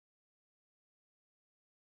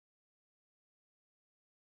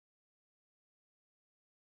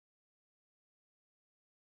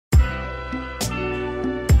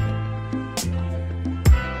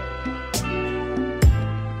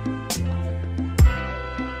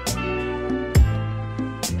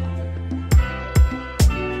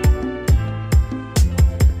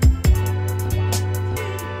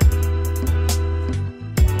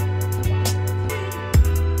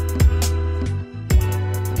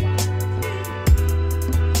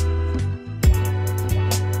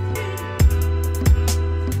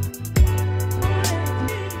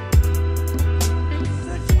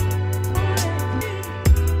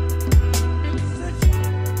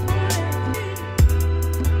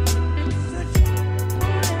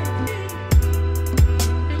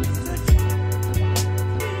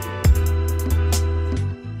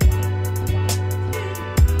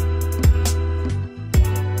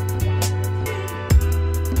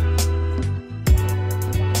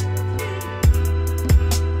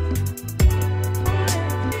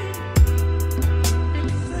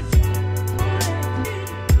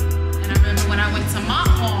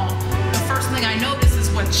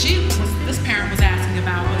parent was asking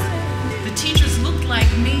about was the teachers looked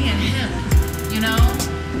like me and him, you know?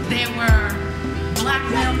 There were black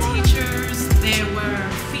male teachers, there were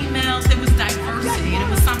females, there was diversity, and it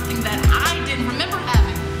was something that I didn't remember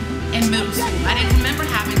having in middle school. I didn't remember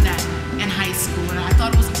having that in high school, and I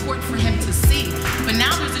thought it was important for him to see. But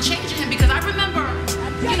now there's a change in him because I remember,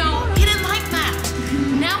 you know, he didn't like math.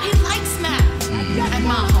 Now he likes math at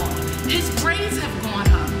Mott Hall. His grades have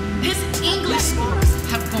gone up. His English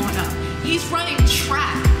scores have gone up. He's running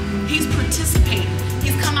track. He's participating.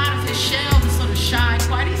 He's come out of his shell, the sort of shy,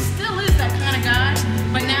 quiet. He still is that kind of guy.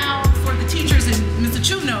 But now, for the teachers, and Mr.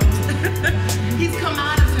 Chu knows, he's come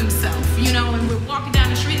out of himself, you know, and we're walking down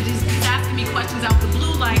the street and he's asking me questions out the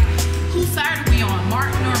blue like, whose side are we on,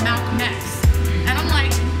 Martin or Malcolm X? And I'm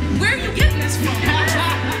like, where are you getting this from?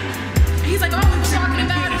 And he's like, oh, we were talking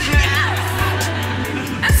about it. Yes!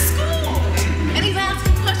 At school! And he's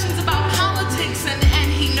asking questions about politics, and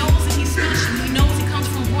he knows that he's special. He knows he comes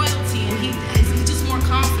from royalty, and he's just more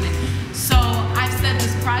confident. So I've said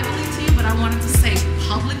this privately to you, but I wanted to say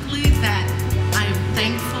publicly that I am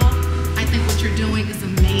thankful. I think what you're doing is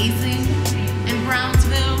amazing in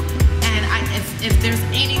Brownsville. And if there's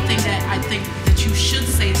anything that I think that you should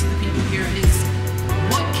say to the people here is,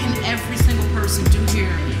 what can every single person do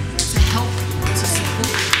here to help, to support?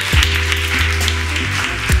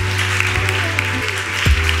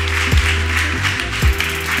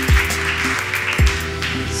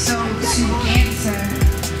 So to answer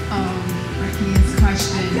Rakia's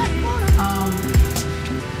question,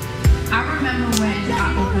 I remember when I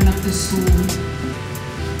opened up the school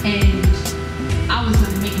and I was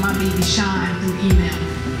going to make my baby shine through email.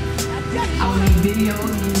 I would make videos,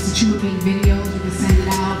 and Mr. Chu would make videos, we would send it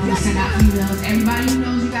out, we would send out emails. Everybody who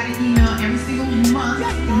knows you got an email every single month,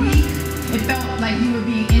 week, it felt like you were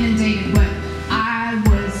being inundated, but I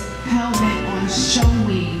was hell-bent on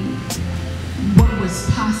showing what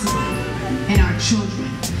was possible in our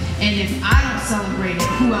children. And if I don't celebrate it,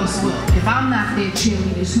 who else will? If I'm not their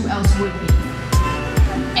cheerleaders, who else would be?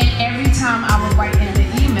 And every time I would write in the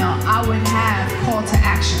email, I would have call to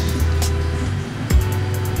action.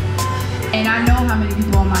 And I know how many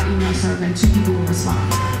people on my email server, and 2 people will respond.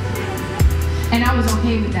 And I was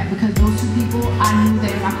okay with that because those 2 people, I knew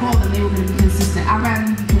that if I called them, they were going to be consistent. I'd rather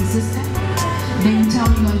you be consistent than you tell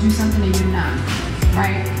me you're going to do something and you're not,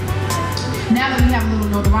 right? Now that we have a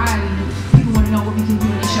little notoriety, people want to know what we can do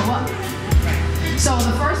when they show up. So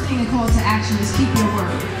the first thing to call to action is keep your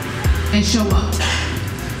word and show up.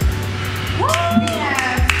 We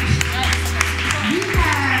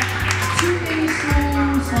have too many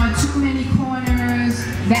schools on too many corners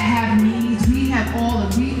that have needs. We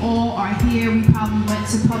all are here. We probably went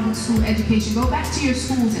to public school education. Go back to your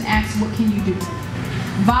schools and ask, what can you do?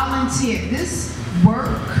 Volunteer. This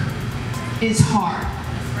work is hard.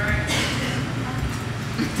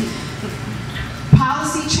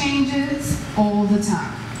 Policy changes all the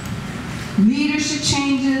time. Leadership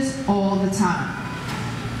changes all the time.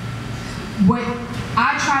 What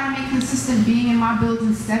I try to make consistent being in my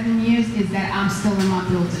building 7 years is that I'm still in my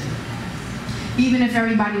building. Even if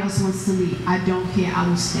everybody else wants to leave, I don't care, I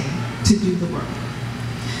will stay to do the work.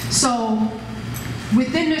 So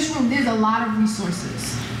within this room, there's a lot of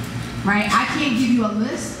resources, right? I can't give you a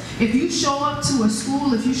list. If you show up to a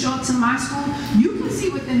school, if you show up to my school, you can see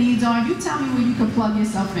what the needs are. You tell me where you can plug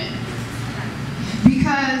yourself in.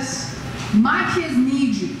 Because my kids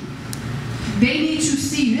need you. They need to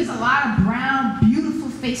see you. There's a lot of brown, beautiful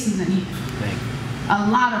faces in here. Thank you. A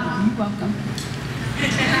lot of them. You're welcome.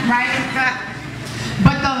 Right?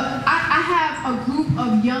 But I have a group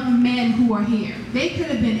of young men who are here. They could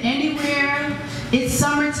have been anywhere. It's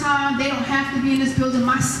summertime. They don't have to be in this building.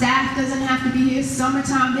 My staff doesn't have to be here. It's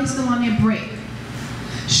summertime. They're still on their break.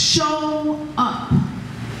 Show up.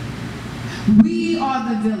 We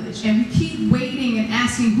are the village, and we keep waiting and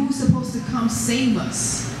asking who's supposed to come save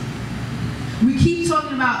us. We keep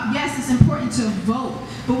talking about, yes, it's important to vote,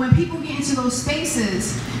 but when people get into those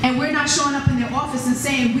spaces and we're not showing up in their office and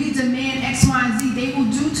saying we demand X, Y, and Z, they will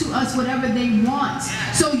do to us whatever they want.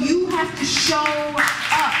 So you have to show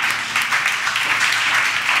up.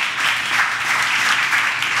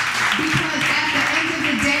 Because at the end of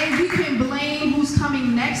the day, we can blame who's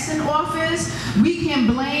coming next in office. We can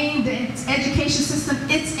blame the education system.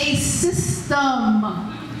 It's a system.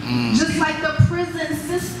 Just like the prison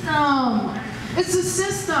system. It's a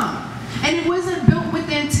system. And it wasn't built with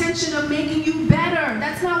the intention of making you better.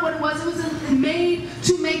 That's not what it was. It was made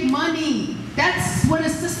to make money. That's what a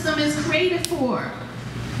system is created for.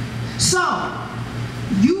 So,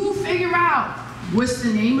 you figure out what's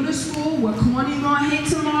the name of the school, what corner you're going to hit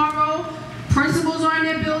tomorrow, principals are in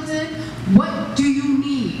their building, what do you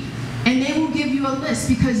need? And they will a list,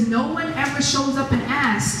 because no one ever shows up and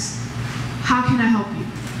asks, how can I help you?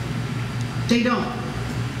 They don't.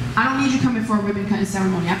 I don't need you coming for a ribbon cutting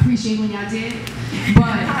ceremony. I appreciate when y'all did,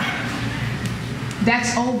 but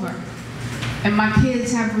that's over. And my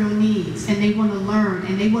kids have real needs, and they want to learn,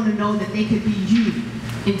 and they want to know that they could be you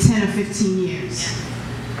in 10 or 15 years.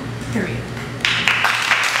 Period.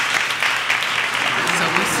 So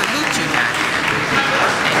we salute you, Nadia,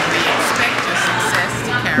 and we expect your success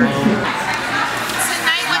to carry on.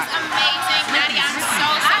 Tonight was amazing, Nadia. I'm so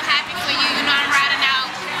happy for you. You know I'm riding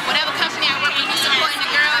out. Whatever company I work with, you're supporting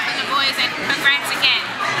the girls and the boys, and congrats again.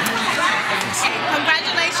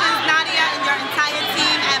 Congratulations, Nadia, and your entire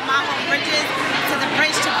team at Mott Hall Bridges to the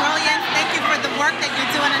Bridge to Brilliance. Thank you for the work that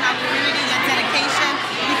you're doing in our community, your dedication.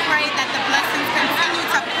 We pray that the blessings continue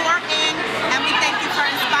to pour in, and we thank you for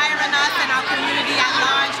inspiring us and our community at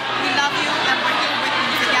large. We love you, and we're here with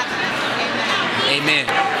you together. Amen. Amen.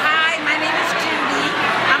 Hi, my name is Judy.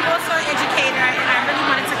 I'm also an educator, and I really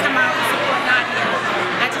wanted to come out and support Nadia.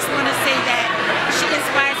 I just want to say that she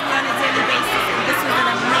inspires me on a daily basis, and this was an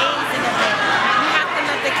amazing event. We have to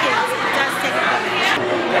love the kids. It does take a village.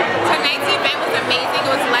 Tonight's event was amazing.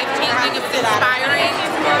 It was life-changing. It was inspiring,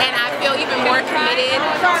 and I feel even more committed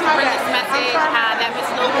to bring this message that Ms.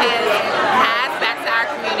 Lopez has back to our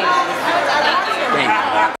community. Thank you. Thank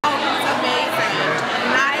you. It's amazing.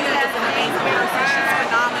 Nadia is an amazing person. She's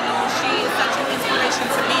phenomenal. She is such an inspiration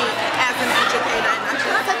to me as an educator, and I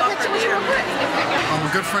just love her dearly. A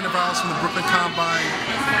good friend of ours from the Brooklyn Combine,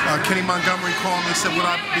 Kenny Montgomery, called me and said, would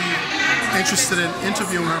I be interested in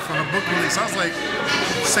interviewing her for her book release? I was like,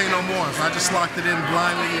 say no more. So I just locked it in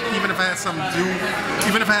blindly, even if I had something to do,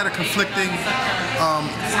 even if I had a conflicting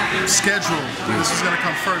schedule, this was going to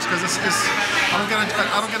come first, because I don't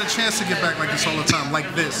get a chance to get back like this all the time,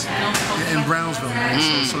 like this in Brownsville,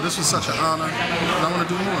 man. So this was such an honor, and I want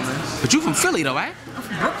to do more, man. But you from Philly, though, right? I'm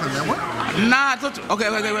from Brooklyn, man. What? Nah,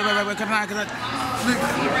 okay, wait. Can I?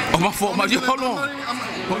 Oh, my fault. Hold on.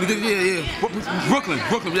 Yeah. Brooklyn,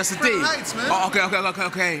 yes it did. Heights, man. Oh, okay. Lincoln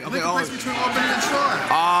Place between Albany and Troy.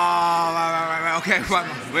 Oh, right. Okay, right.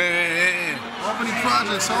 Albany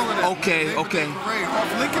Projects, all of that. Okay.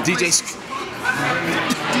 Lincoln DJ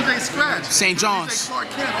Scratch. St. John's. DJ Clark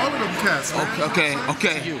Kent, all of them cats, man.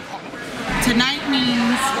 Okay. Tonight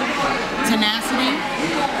means tenacity,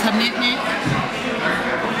 commitment,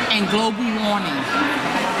 and global warning.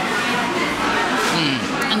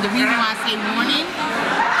 And the reason why I say warning,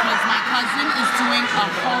 because my cousin is doing a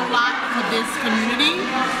whole lot for this community,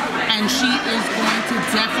 and she is going to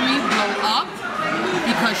definitely blow up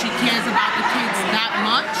because she cares about the kids that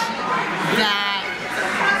much that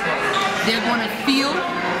they're going to feel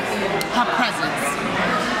her presence.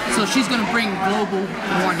 So she's going to bring global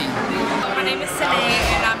warning. My name is Sine,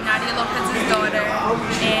 and I'm Nadia Lopez's daughter,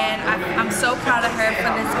 and I'm so proud of her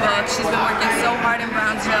for this book. She's been working so hard in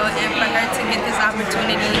Brownsville, and for her to get this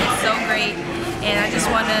opportunity is so great. And that's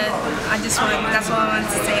all I wanted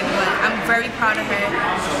to say, but I'm very proud of her,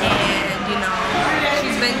 and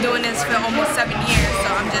she's been doing this for almost 7 years, so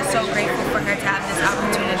I'm just so grateful for her to have this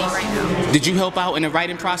opportunity right now. Did you help out in the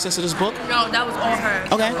writing process of this book? No, that was all her.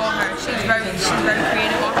 Okay. All her. She's very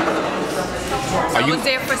creative. So I was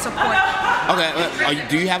there for support. Okay.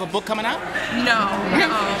 Do you have a book coming out? No.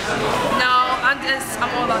 I'm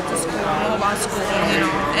all about the school. I'm all about school,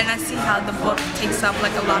 and I see how the book takes up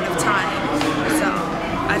like a lot of time. So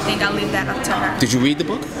I think I'll leave that up to her. Did you read the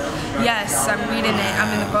book? Yes, I'm reading it. I'm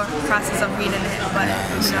in the process of reading it, but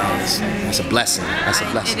That's a blessing.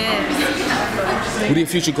 It is. What are your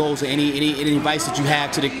future goals? Any advice that you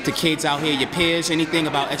have to the kids out here, your peers, anything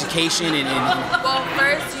about education and Well,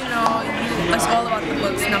 first, it's all about the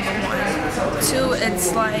books, number one. Two,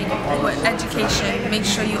 it's like with education, make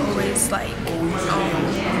sure you always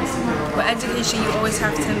with education, you always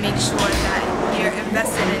have to make sure that you're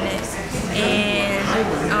invested in it, and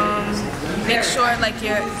make sure like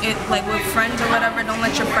with friends or whatever, don't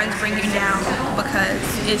let your friends bring you down, because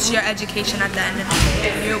it's your education at the end of the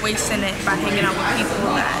day. You're wasting it by hanging out with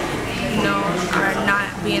people that are not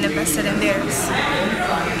being invested in theirs.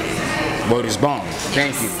 Word is bomb.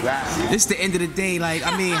 Thank you. This is the end of the day.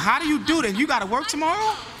 How do you do this? You got to work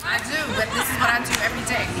tomorrow? I do, but this is what I do every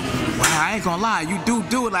day. Wow, I ain't gonna lie. You do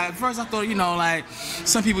it. At first I thought,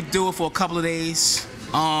 some people do it for a couple of days.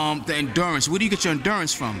 The endurance. Where do you get your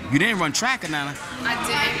endurance from? You didn't run track or nothing? I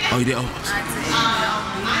did. Oh, you did? Oh.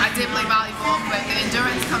 I did play volleyball, but the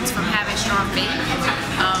endurance comes from having strong feet.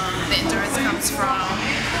 The endurance comes from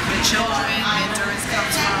the children. The endurance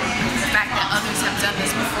comes from the fact that others have done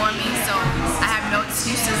this before me, so I have no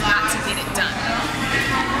excuses not to get it done.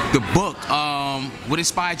 The book, what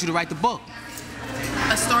inspired you to write the book?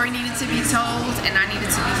 a story needed to be told, and I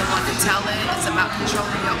needed to be the one to tell it. It's about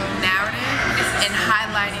controlling your own narrative and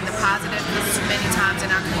highlighting the positive, because too many times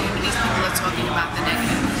in our communities, people are talking about the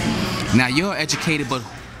negative. Now, you're educated, but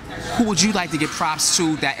who would you like to give props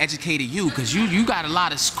to that educated you? Because you got a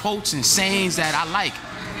lot of quotes and sayings that I like.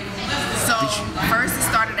 So first it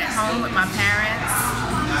started at home with my parents.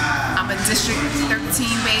 I'm a District 13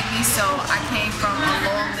 baby, so I came from a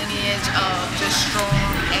long lineage of just strong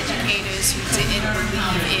educators who didn't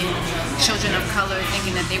believe in children of color,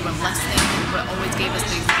 thinking that they were less than, but always gave us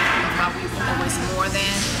the example of how we were always more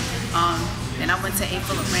than. Then I went to A.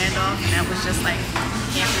 Philip Randolph, and that was just like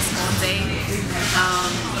campus all day.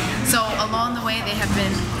 So along the way, they have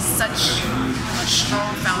been such a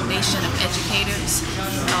strong foundation of educators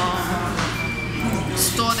who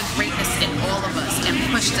saw the greatness in all of us and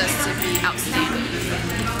pushed us to be outstanding.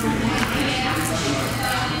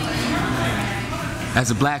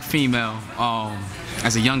 As a black female,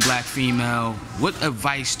 as a young black female, what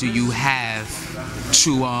advice do you have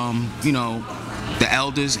to, you know, the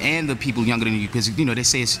elders and the people younger than you? Because, you know, they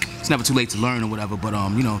say it's never too late to learn or whatever, but,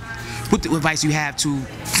 you know, what advice you have to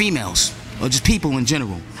females or just people in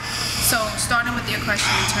general? So, starting with your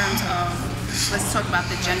question in terms of, let's talk about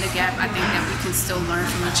the gender gap, I think that we can still learn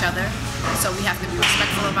from each other. So we have to be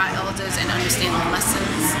respectful of our elders and understand the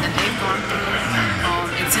lessons that they've gone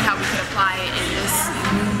through, and see how we could apply it in this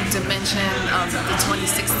new dimension of the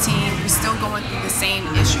 2016. We're still going through the same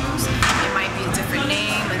issues. It might be a different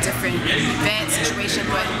name, a different event, situation,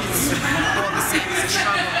 but it's all the same. It's a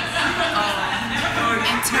struggle.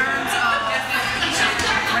 In terms of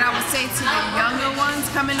what I would say to the younger ones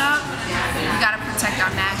coming up, we got to protect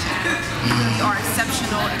our magic. We are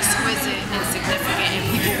exceptional, exquisite, and significant, and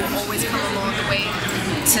people will always come along the way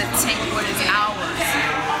to take what is ours.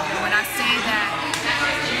 When I say that,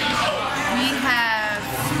 we have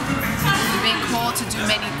been called to do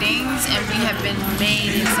many things, and we have been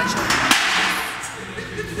made in such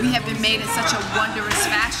a wondrous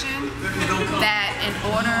fashion that in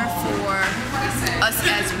order for us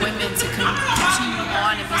as women to continue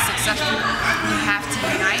on and be successful, we have to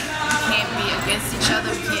unite. We can't be against each other.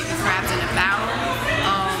 We can't be crabs in a barrel,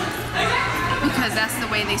 because that's the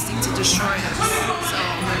way they seek to destroy us. So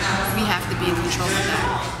we have to be in control of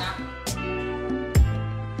that.